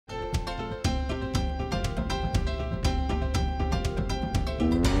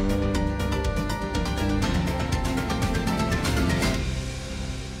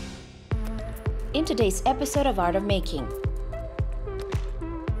In today's episode of Art of Making,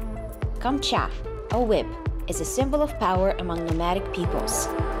 Kamcha, a whip, is a symbol of power among nomadic peoples.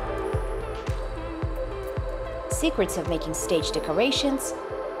 Secrets of making stage decorations,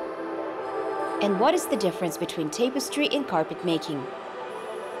 and what is the difference between tapestry and carpet making?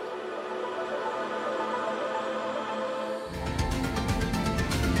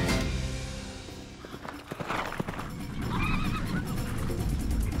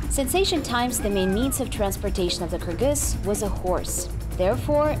 Since ancient times, the main means of transportation of the Kyrgyz was a horse.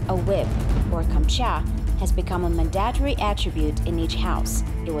 Therefore, a whip, or kamcha, has become a mandatory attribute in each house.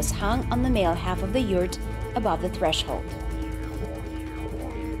 It was hung on the male half of the yurt above the threshold.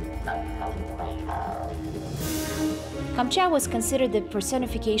 Kamcha was considered the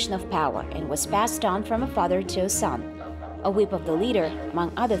personification of power and was passed on from a father to a son. A whip of the leader,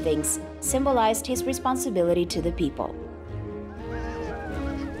 among other things, symbolized his responsibility to the people.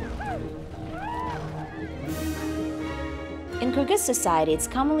 In Kyrgyz society, it's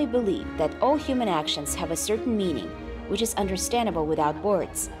commonly believed that all human actions have a certain meaning, which is understandable without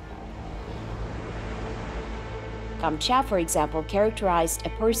words. Kamcha, for example, characterized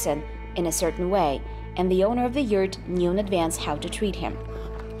a person in a certain way, and the owner of the yurt knew in advance how to treat him.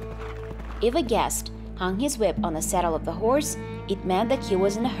 If a guest hung his whip on the saddle of the horse, it meant that he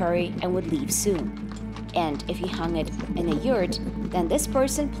was in a hurry and would leave soon. And if he hung it in a yurt, then this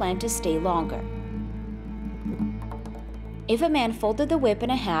person planned to stay longer. If a man folded the whip in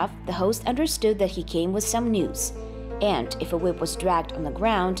half, the host understood that he came with some news. And if a whip was dragged on the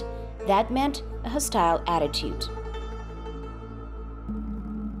ground, that meant a hostile attitude.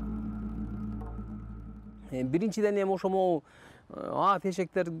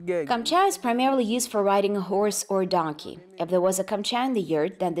 Kamcha is primarily used for riding a horse or a donkey. If there was a kamcha in the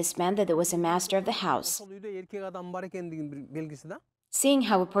yurt, then this meant that there was a master of the house. Seeing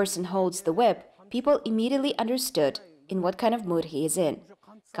how a person holds the whip, people immediately understood in what kind of mood he is in.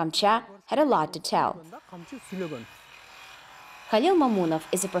 Kamcha had a lot to tell. Khalil Mamunov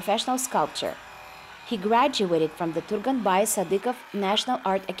is a professional sculptor. He graduated from the Turganbay Sadykhov National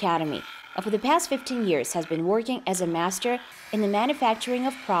Art Academy, and for the past 15 years has been working as a master in the manufacturing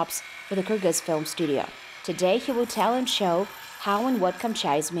of props for the Kyrgyz film studio. Today he will tell and show how and what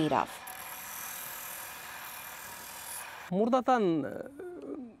kamcha is made of.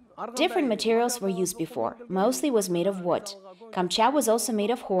 Different materials were used before. Mostly was made of wood. Kamcha was also made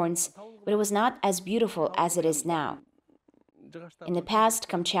of horns, but it was not as beautiful as it is now. In the past,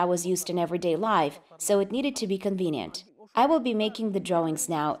 kamcha was used in everyday life, so it needed to be convenient. I will be making the drawings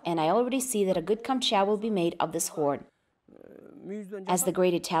now, and I already see that a good kamcha will be made of this horn. As the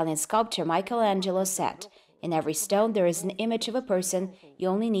great Italian sculptor Michelangelo said, in every stone there is an image of a person, you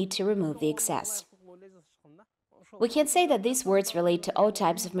only need to remove the excess. We can say that these words relate to all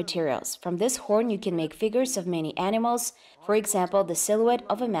types of materials. From this horn you can make figures of many animals, for example, the silhouette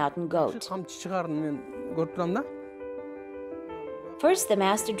of a mountain goat. First, the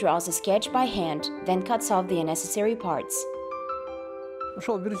master draws a sketch by hand, then cuts off the unnecessary parts.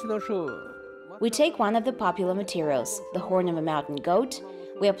 We take one of the popular materials, the horn of a mountain goat,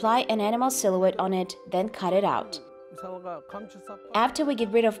 we apply an animal silhouette on it, then cut it out. After we get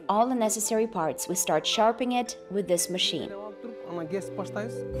rid of all the necessary parts, we start sharpening it with this machine.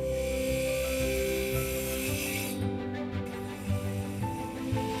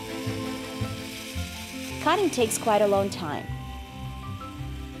 Cutting takes quite a long time.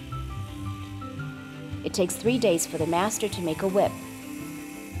 It takes 3 days for the master to make a whip.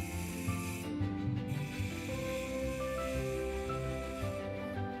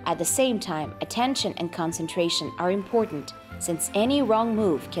 At the same time, attention and concentration are important, since any wrong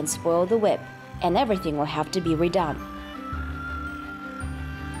move can spoil the whip, and everything will have to be redone.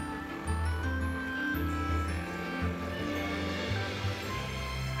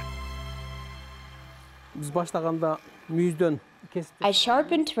 I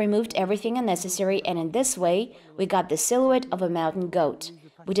sharpened, removed everything unnecessary, and in this way, we got the silhouette of a mountain goat.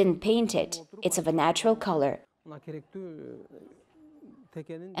 We didn't paint it, it's of a natural color.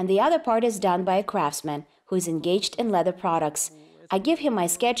 And the other part is done by a craftsman who is engaged in leather products. I give him my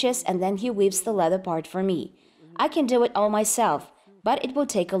sketches and then he weaves the leather part for me. I can do it all myself, but it will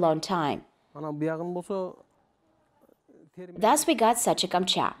take a long time. Thus we got such a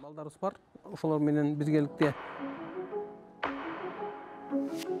kamcha.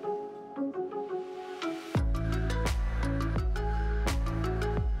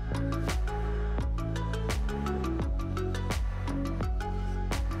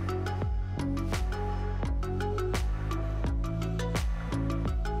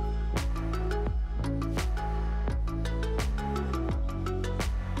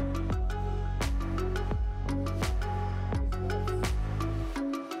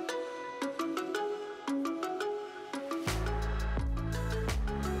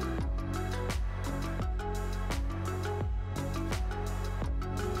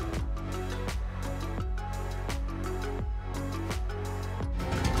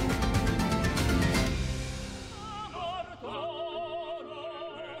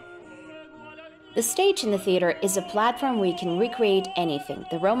 The stage in the theater is a platform where you can recreate anything: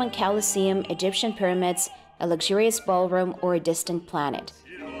 the Roman Colosseum, Egyptian pyramids, a luxurious ballroom, or a distant planet.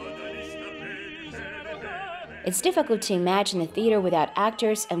 It's difficult to imagine a theater without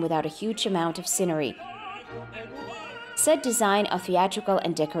actors and without a huge amount of scenery. Set design of theatrical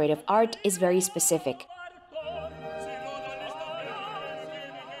and decorative art is very specific.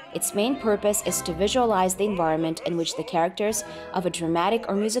 Its main purpose is to visualize the environment in which the characters of a dramatic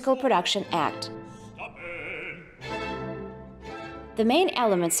or musical production act. The main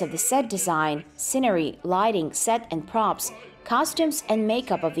elements of the set design, scenery, lighting, set and props, costumes and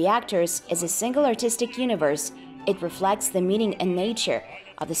makeup of the actors is a single artistic universe. It reflects the meaning and nature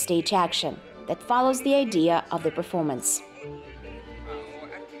of the stage action that follows the idea of the performance.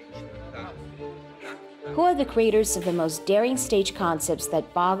 Who are the creators of the most daring stage concepts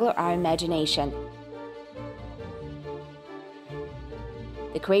that boggle our imagination?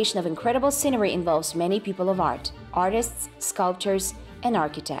 The creation of incredible scenery involves many people of art: artists, sculptors, and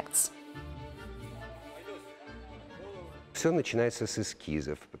architects.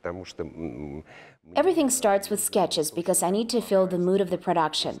 Everything starts with sketches because I need to feel the mood of the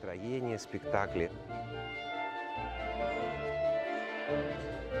production.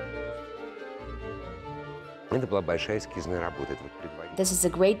 This is a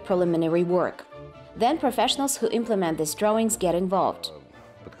great preliminary work. Then professionals who implement these drawings get involved.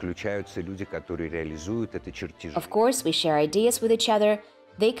 Of course, we share ideas with each other.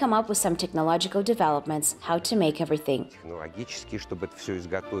 They come up with some technological developments, how to make everything.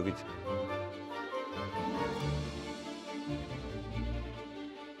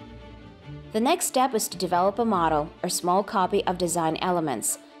 The next step is to develop a model, or small copy of design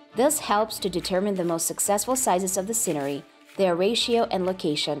elements. This helps to determine the most successful sizes of the scenery, their ratio and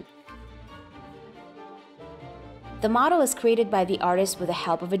location. The model is created by the artist with the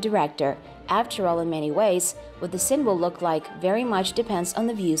help of a director. After all, in many ways, what the scene will look like very much depends on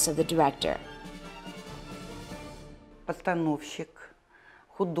the views of the director. Постановщик,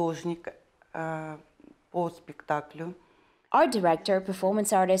 художник по спектаклю. Art director,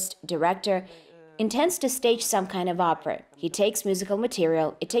 performance artist, director intends to stage some kind of opera. He takes musical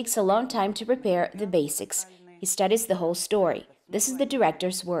material. It takes a long time to prepare the basics. He studies the whole story. This is the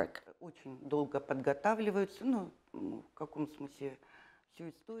director's work.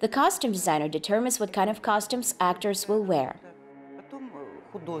 The costume designer determines what kind of costumes actors will wear.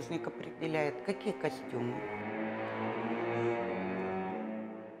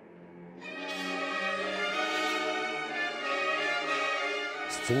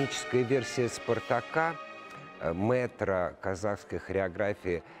 Сценическая версия «Спартака», мэтра казахской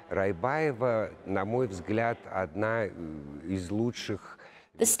хореографии Райбаева, на мой взгляд, одна из лучших.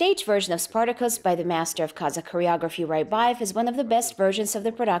 The stage version of Spartacus by the master of Kazakh choreography Raibaev is one of the best versions of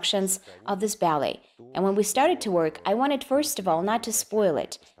the productions of this ballet. And when we started to work, I wanted first of all not to spoil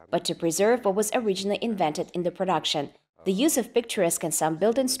it, but to preserve what was originally invented in the production, the use of picturesque and some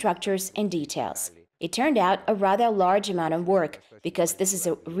built-in structures and details. It turned out a rather large amount of work, because this is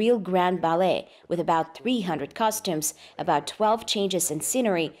a real grand ballet with about 300 costumes, about 12 changes in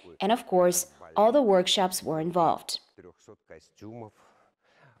scenery, and of course, all the workshops were involved.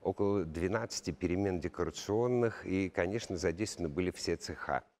 Около 12 перемен декорационных, и, конечно, задействованы были все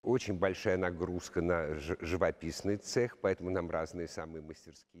цеха. Очень большая нагрузка на живописный цех, поэтому нам разные самые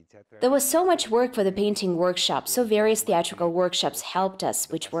мастерские театры. There was so much work for the painting workshop, so various theatrical workshops helped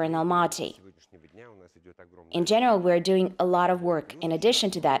us, which were in Almaty. In general, we're doing a lot of work. In addition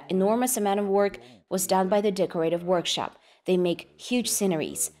to that, enormous amount of work was done by the decorative workshop. They make huge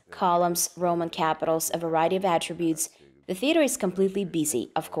sceneries, columns, Roman capitals, a variety of attributes. The theater is completely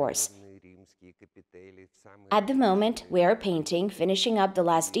busy, of course. At the moment, we are painting, finishing up the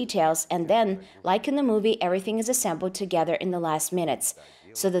last details, and then, like in the movie, everything is assembled together in the last minutes,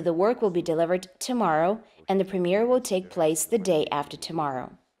 so that the work will be delivered tomorrow, and the premiere will take place the day after tomorrow.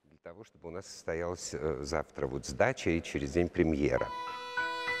 Для того, чтобы у нас состоялась завтра вот сдача и через день премьера.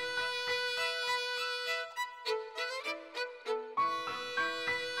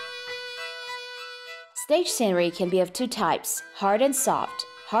 Stage scenery can be of two types, hard and soft.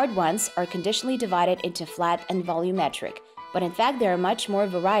 Hard ones are conditionally divided into flat and volumetric, but in fact there are much more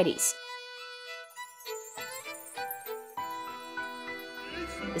varieties.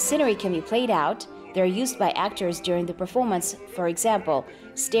 The scenery can be played out. They are used by actors during the performance, for example,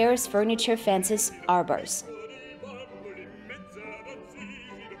 stairs, furniture, fences, arbors.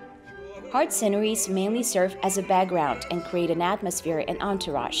 Hard sceneries mainly serve as a background and create an atmosphere and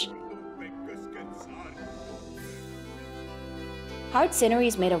entourage. Hard scenery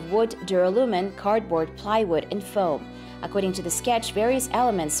is made of wood, duralumin, cardboard, plywood, and foam. According to the sketch, various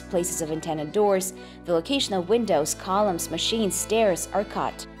elements, places of intended doors, the location of windows, columns, machines, stairs are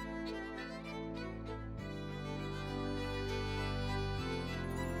cut.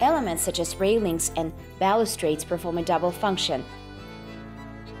 Elements such as railings and balustrades perform a double function.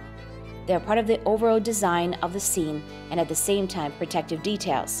 They are part of the overall design of the scene and at the same time protective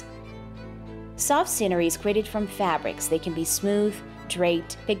details. Soft scenery is created from fabrics. They can be smooth,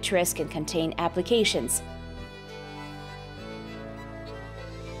 draped, picturesque, and contain applications.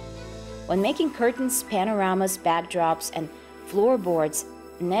 When making curtains, panoramas, backdrops, and floorboards,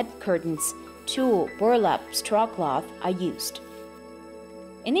 net curtains, tulle, burlap, straw cloth are used.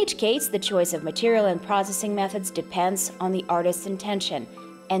 In each case, the choice of material and processing methods depends on the artist's intention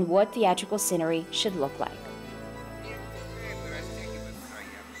and what theatrical scenery should look like.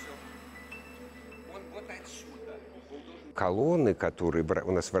 Колонны, которые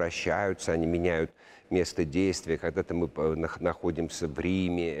у нас вращаются, они меняют место действия. Когда-то мы находимся в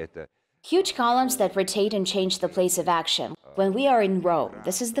Риме, это... Huge columns that rotate and change the place of action. When we are in Rome,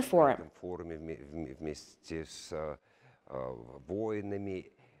 this is the Forum. Вместе с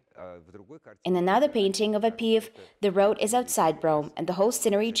воинами. In another painting of a pieve, the road is outside Rome and the whole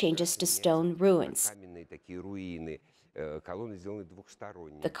scenery changes to stone ruins.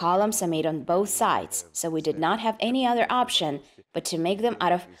 The columns are made on both sides, so we did not have any other option but to make them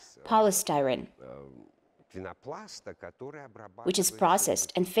out of polystyrene, which is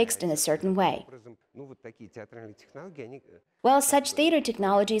processed and fixed in a certain way. Well, such theater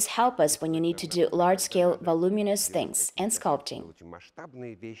technologies help us when you need to do large-scale, voluminous things and sculpting.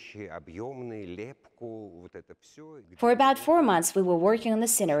 For about 4 months, we were working on the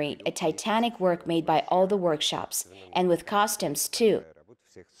scenery, a titanic work made by all the workshops, and with costumes too.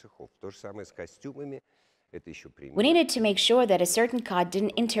 We needed to make sure that a certain cut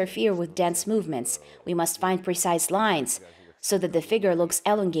didn't interfere with dance movements. We must find precise lines so that the figure looks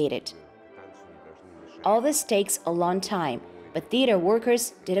elongated. All this takes a long time, but theater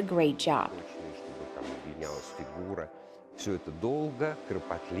workers did a great job. Все это долго,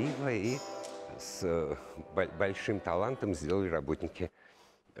 кропотливо и с большим талантом сделали работники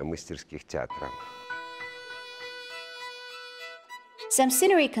мастерских театра. Some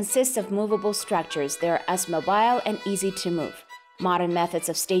scenery consists of movable structures. They are as mobile and easy to move. Modern methods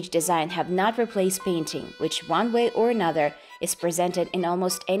of stage design have not replaced painting, which one way or another is presented in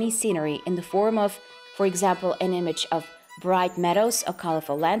almost any scenery in the form of, for example, an image of bright meadows or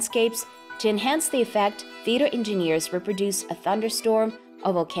colorful landscapes. To enhance the effect, theater engineers reproduce a thunderstorm,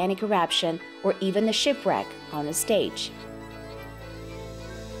 a volcanic eruption, or even a shipwreck on the stage.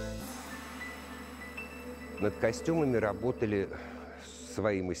 Над костюмами работали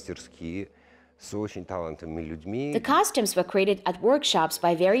свои мастерские с очень талантливыми людьми. The costumes were created at workshops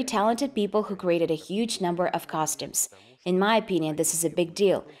by very talented people who created a huge number of costumes. In my opinion, this is a big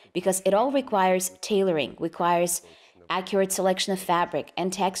deal because it all requires tailoring, requires accurate selection of fabric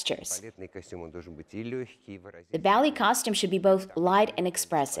and textures. The ballet costume should be both light and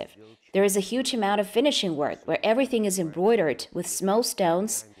expressive. There is a huge amount of finishing work where everything is embroidered with small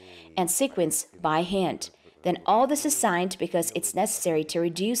stones and sequins by hand. Then all this is signed because it's necessary to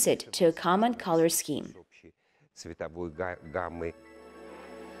reduce it to a common color scheme.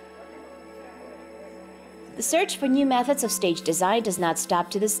 The search for new methods of stage design does not stop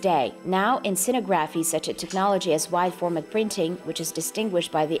to this day. Now, in scenography, such a technology as wide-format printing, which is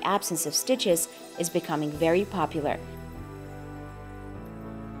distinguished by the absence of stitches, is becoming very popular.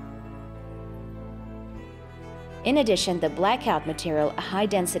 In addition, the blackout material, a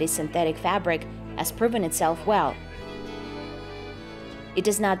high-density synthetic fabric, has proven itself well. It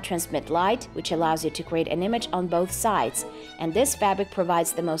does not transmit light, which allows you to create an image on both sides, and this fabric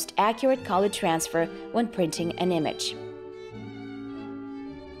provides the most accurate color transfer when printing an image.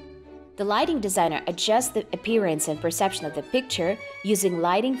 The lighting designer adjusts the appearance and perception of the picture using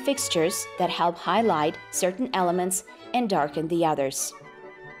lighting fixtures that help highlight certain elements and darken the others.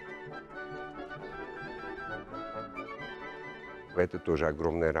 Это тоже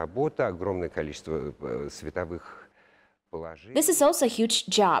огромная работа, огромное количество световых положений. This is also a huge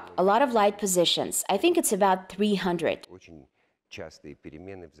job, a lot of light positions. I think it's about 300. Очень частые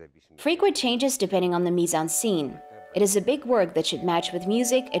перемены в зависимости. Frequent changes depending on the mise-en-scene. It is a big work that should match with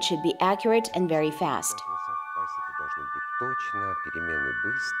music, it should be accurate and very fast. Это должно быть точно, перемены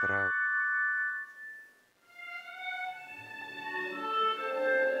быстро.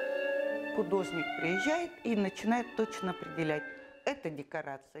 Художник приезжает и начинает точно определять. Это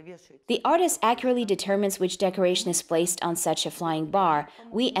декорация, вешает. The artist accurately determines which decoration is placed on such a flying bar.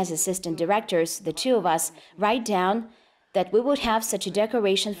 We, as assistant directors, the two of us, write down that we would have such a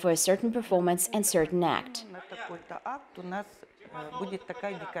decoration for a certain performance and certain act. такой-то акт, у нас будет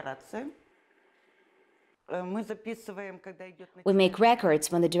такая декорация. Мы записываем, когда идет We make records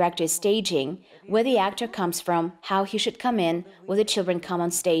when the director is staging, where the actor comes from, how he should come in, where the children come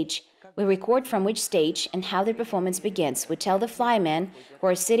on stage. We record from which stage and how the performance begins. We tell the flymen who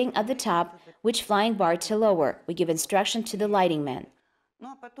are sitting at the top which flying bar to lower. We give instruction to the lighting men. Ну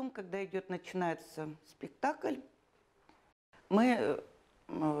а потом, когда начинается спектакль, мы,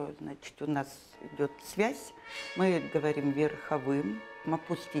 значит, у нас идет связь, мы говорим верховым,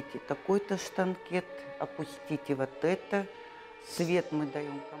 опустите такой-то штанкет, опустите вот это, свет мы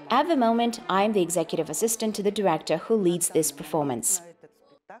даем команду. At the moment, I am the executive assistant to the director who leads this performance. На этот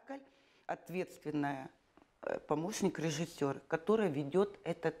спектакль ответственная помощник режиссера, которая ведет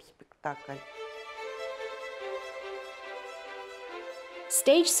этот спектакль.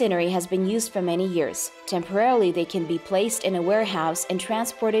 Stage scenery has been used for many years. Temporarily, they can be placed in a warehouse and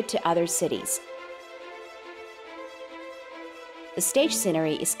transported to other cities. The stage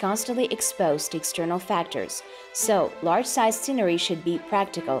scenery is constantly exposed to external factors, so large-sized scenery should be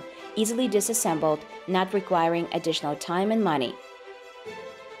practical, easily disassembled, not requiring additional time and money.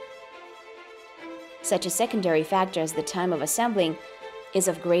 Such a secondary factor as the time of assembling is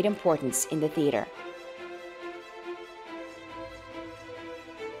of great importance in the theater.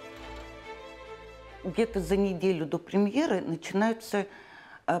 Где-то за неделю до премьеры начинаются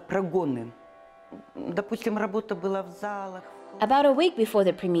прогоны. Допустим, работа была в залах. About a week before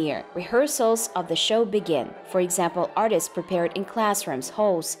the premiere, rehearsals of the show begin. For example, artists prepared in classrooms,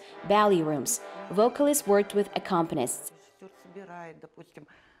 halls, ballet rooms. Vocalists worked with accompanists.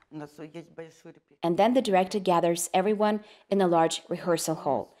 And then the director gathers everyone in a large rehearsal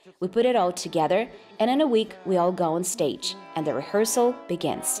hall. We put it all together, and in a week we all go on stage, and the rehearsal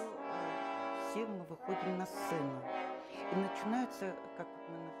begins.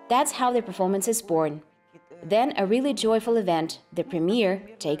 That's how the performance is born. Then a really joyful event, the premiere,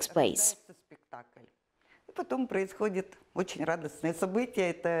 takes place. Потом происходит очень радостное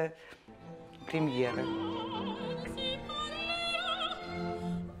событие, это премьера.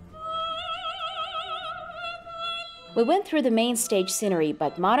 We went through the main stage scenery,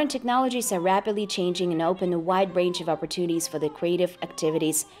 but modern technologies are rapidly changing and open a wide range of opportunities for the creative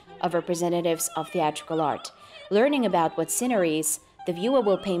activities of representatives of theatrical art. Learning about what scenery is, the viewer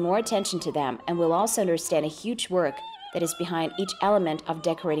will pay more attention to them and will also understand a huge work that is behind each element of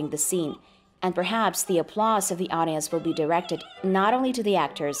decorating the scene. And perhaps the applause of the audience will be directed not only to the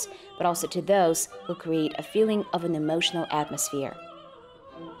actors, but also to those who create a feeling of an emotional atmosphere.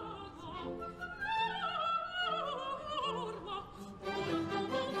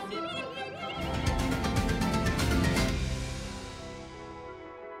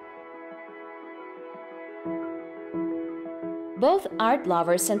 Both art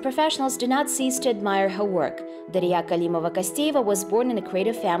lovers and professionals do not cease to admire her work. Daria Kalimova-Kosteva was born in a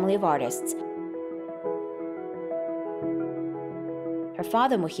creative family of artists. Her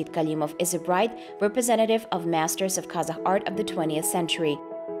father, Muhit Kalimov, is a bright representative of masters of Kazakh art of the 20th century.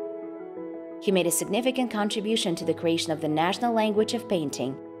 He made a significant contribution to the creation of the national language of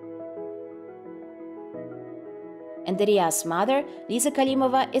painting. And Daria's mother, Lisa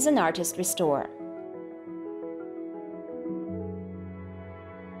Kalimova, is an artist restorer.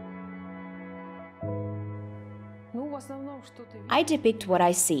 I depict what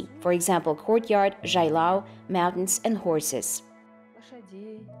I see, for example, courtyard, zhailao, mountains, and horses.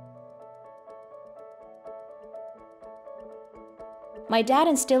 My dad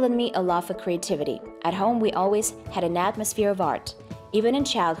instilled in me a love for creativity. At home, we always had an atmosphere of art. Even in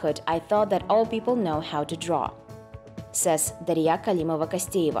childhood, I thought that all people know how to draw, says Daria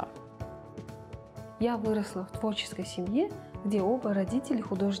Kalimova-Kosteva. Я выросла в творческой семье, где оба родители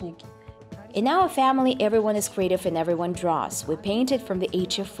художники. In our family, everyone is creative and everyone draws. We painted from the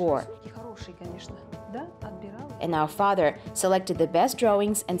age of 4. And our father selected the best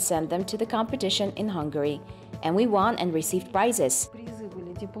drawings and sent them to the competition in Hungary. And we won and received prizes.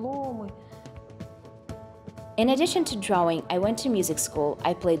 In addition to drawing, I went to music school.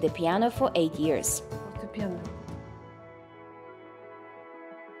 I played the piano for 8 years.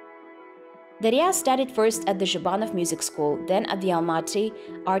 Daria studied first at the Zhubanov Music School, then at the Almaty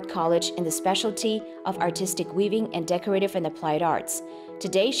Art College in the specialty of artistic weaving and decorative and applied arts.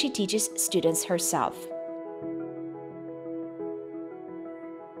 Today, she teaches students herself.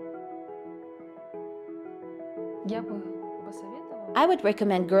 I would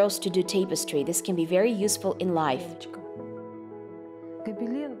recommend girls to do tapestry. This can be very useful in life.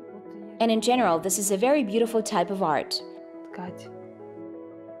 And in general, this is a very beautiful type of art.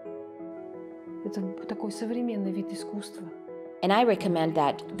 And I recommend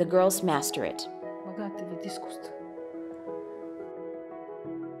that the girls master it. вид искусства.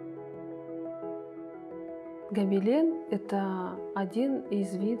 Гобелен – это один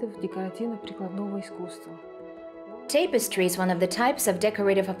из видов декоративно-прикладного искусства. Tapestry is one of the types of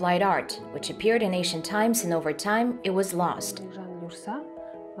decorative applied art, which appeared in ancient times and over time it was lost. Жан Люрса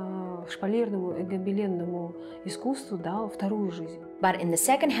шпалерному и гобеленному искусству дал вторую жизнь. But in the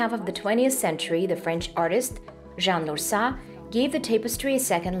second half of the 20th century, the French artist Jean Lursa gave the tapestry a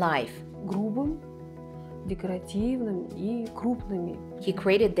second life. Грубым, декоративным и крупными. He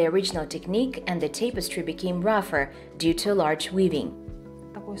created the original technique and the tapestry became rougher due to large weaving.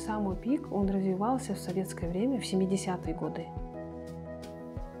 Такой самый пик он развивался в советское время, в 70-е годы.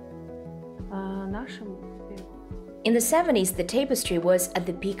 In the 70s, the tapestry was at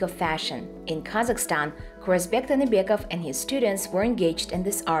the peak of fashion. In Kazakhstan, Kurazbek Tanibekov and his students were engaged in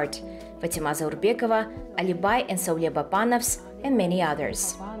this art. Fatima Zaurbekova, Alibay and Saulye Bapanovs, and many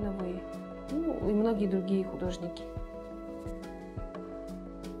others. И многие другие художники.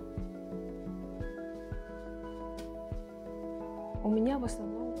 У меня в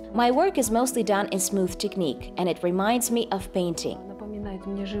основном My work is mostly done in smooth technique, and it reminds me of painting. напоминает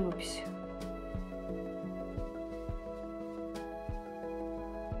мне живопись.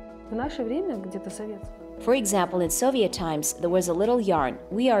 В наше время, где-то советское, For example, in Soviet times, there was a little yarn.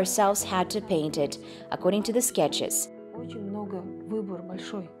 We ourselves had to paint it according to the sketches. очень много, выбор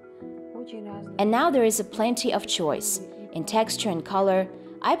большой, очень разный. And now there is a plenty of choice. In texture and color,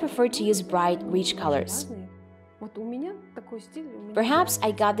 I prefer to use bright, rich colors. Разные. Вот у меня такой стиль. У меня Perhaps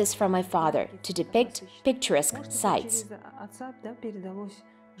I got this from my father to depict picturesque sights. через отца, да, передалось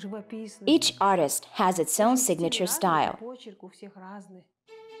живописность. Each artist has its own signature style. Почерк у всех разный.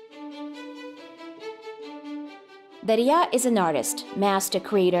 Daria is an artist, master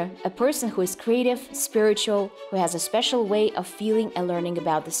creator, a person who is creative, spiritual, who has a special way of feeling and learning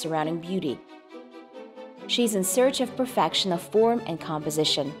about the surrounding beauty. She is in search of perfection of form and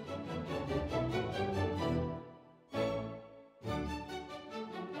composition.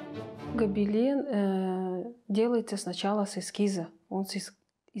 Гобелен делается сначала с эскиза. Он с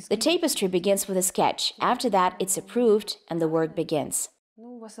The tapestry begins with a sketch. After that, it's approved and the work begins.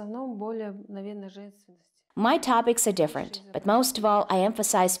 Ну, в основном более, наверное, женственность. My topics are different, but most of all, I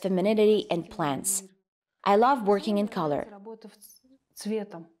emphasize femininity and plants. I love working in color. Работа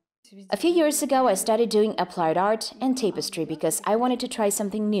цветом. A few years ago, I started doing applied art and tapestry because I wanted to try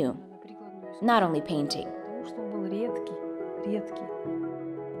something new, not only painting. Потому что он был редкий, редкий.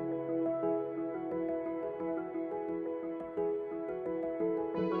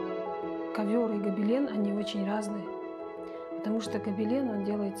 Ковер и гобелен, они очень разные. Потому что гобелен, он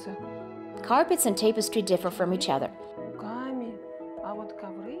делается Carpets and tapestry differ from each other. руками, а вот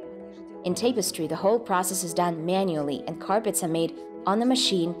ковры, они же делают... In tapestry, the whole process is done manually, and carpets are made on the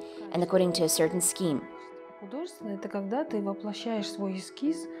machine and according to a certain scheme. Художественно – это когда ты воплощаешь свой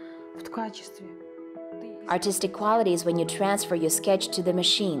эскиз в качестве. Artistic quality is when you transfer your sketch to the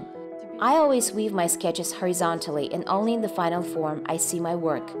machine. I always weave my sketches horizontally, and only in the final form I see my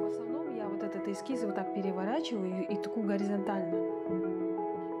work. В основном я вот этот эскиз вот так переворачиваю и такую горизонтально.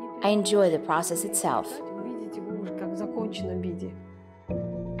 I enjoy the process itself. Вы видите его уже как в законченном виде.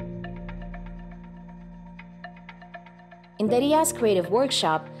 In Daria's creative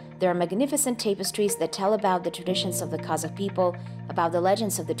workshop, there are magnificent tapestries that tell about the traditions of the Kazakh people, about the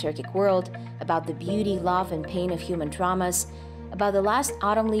legends of the Turkic world, about the beauty, love, and pain of human traumas, about the last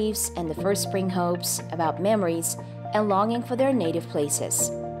autumn leaves and the first spring hopes, about memories and longing for their native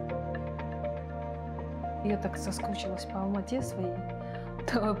places. Я так соскучилась по Алмате своей,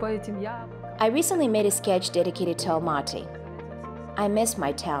 по этим яблокам. I recently made a sketch dedicated to Almaty. I miss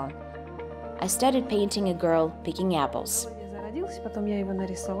my town. I started painting a girl picking apples. Я зародилась, потом я его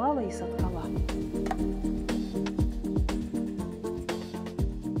нарисовала и соткала.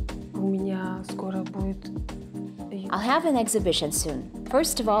 У меня скоро будет... I'll have an exhibition soon.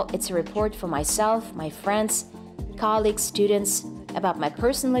 First of all, it's a report for myself, my friends, colleagues, students, about my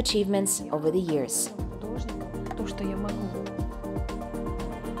personal achievements over the years. Художник, то, что я могу